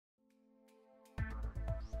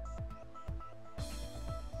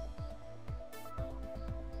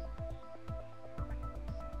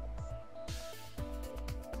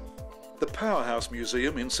Powerhouse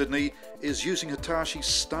Museum in Sydney is using Hitachis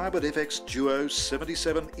Starboard FX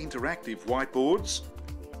DUO-77 interactive whiteboards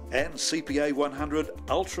and CPA 100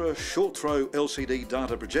 ultra short throw LCD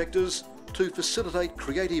data projectors to facilitate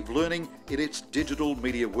creative learning in its digital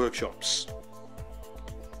media workshops.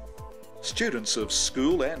 Students of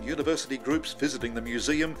school and university groups visiting the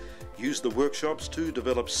museum use the workshops to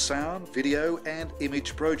develop sound, video and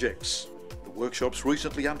image projects. The workshops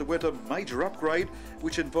recently underwent a major upgrade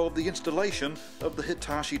which involved the installation of the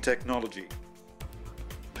Hitachi technology.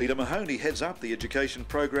 Peter Mahoney heads up the education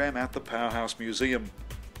program at the Powerhouse Museum.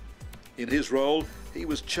 In his role, he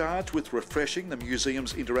was charged with refreshing the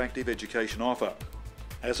museum's interactive education offer.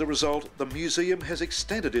 As a result, the museum has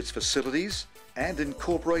extended its facilities and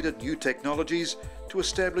incorporated new technologies to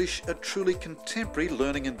establish a truly contemporary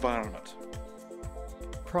learning environment.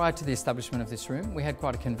 Prior to the establishment of this room, we had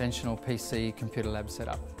quite a conventional PC computer lab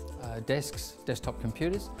setup. Desks, desktop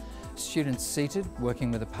computers, students seated,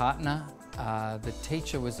 working with a partner. The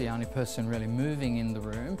teacher was the only person really moving in the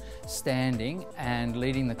room, standing and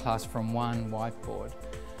leading the class from one whiteboard.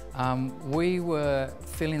 We were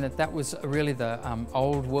feeling that that was really the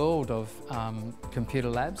old world of computer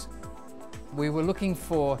labs. We were looking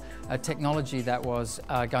for a technology that was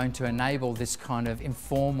going to enable this kind of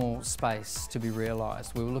informal space to be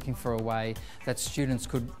realised. We were looking for a way that students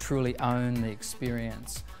could truly own the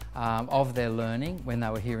experience of their learning when they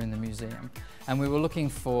were here in the museum. And we were looking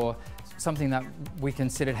for something that we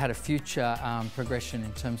considered had a future progression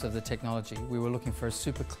in terms of the technology. We were looking for a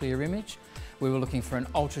super clear image. We were looking for an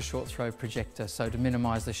ultra short throw projector, so to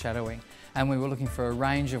minimise the shadowing. And we were looking for a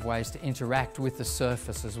range of ways to interact with the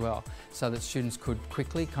surface as well, so that students could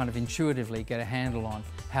quickly, kind of intuitively get a handle on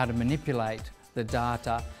how to manipulate the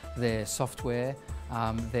data, their software,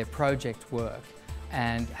 their project work,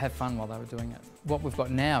 and have fun while they were doing it. What we've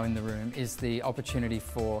got now in the room is the opportunity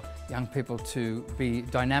for young people to be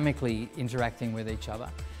dynamically interacting with each other.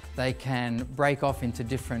 They can break off into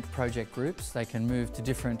different project groups, they can move to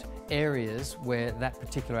different areas where that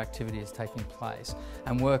particular activity is taking place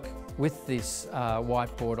and work with this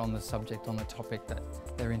whiteboard on the subject, on the topic that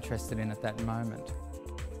they're interested in at that moment.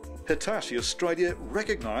 Hitachi Australia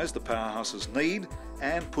recognised the Powerhouse's need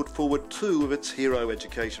and put forward two of its hero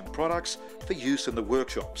education products for use in the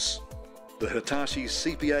workshops. The Hitachi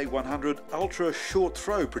CPA 100 Ultra Short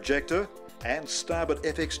Throw Projector and Starboard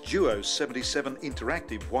FX DUO-77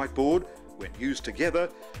 interactive whiteboard, when used together,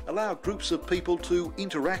 allow groups of people to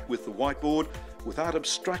interact with the whiteboard without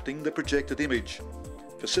obstructing the projected image,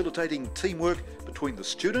 facilitating teamwork between the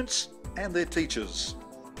students and their teachers.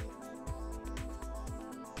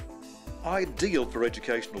 Ideal for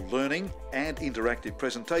educational learning and interactive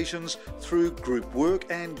presentations through group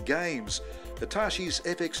work and games, Hitachi's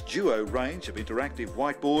FX Duo range of interactive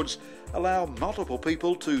whiteboards allow multiple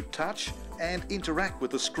people to touch and interact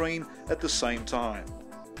with the screen at the same time.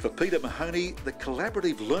 For Peter Mahoney, the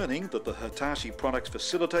collaborative learning that the Hitachi products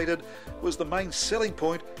facilitated was the main selling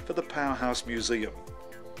point for the Powerhouse Museum.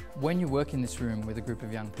 When you work in this room with a group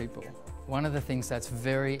of young people, one of the things that's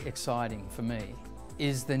very exciting for me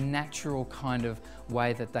is the natural kind of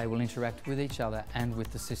way that they will interact with each other and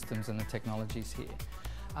with the systems and the technologies here.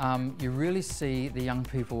 You really see the young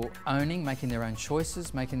people owning, making their own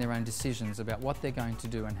choices, making their own decisions about what they're going to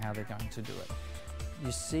do and how they're going to do it.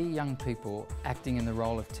 You see young people acting in the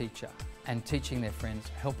role of teacher and teaching their friends,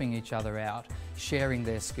 helping each other out, sharing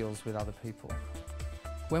their skills with other people.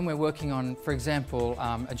 When we're working on, for example,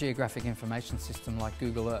 a geographic information system like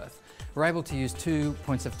Google Earth, we're able to use 2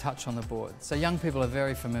 points of touch on the board. So young people are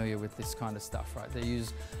very familiar with this kind of stuff, right? They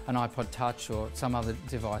use an iPod Touch or some other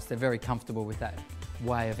device. They're very comfortable with that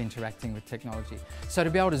way of interacting with technology. So to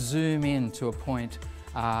be able to zoom in to a point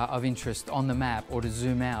of interest on the map or to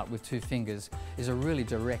zoom out with 2 fingers is a really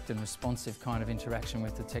direct and responsive kind of interaction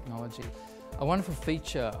with the technology. A wonderful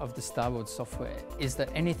feature of the Starboard software is that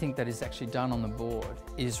anything that is actually done on the board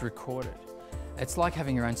is recorded. It's like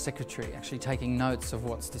having your own secretary, actually taking notes of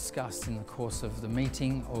what's discussed in the course of the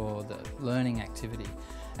meeting or the learning activity.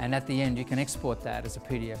 And at the end, you can export that as a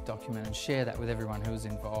PDF document and share that with everyone who's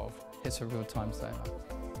involved. It's a real time saver.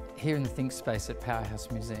 Here in the Think space at Powerhouse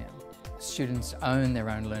Museum, students own their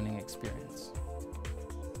own learning experience.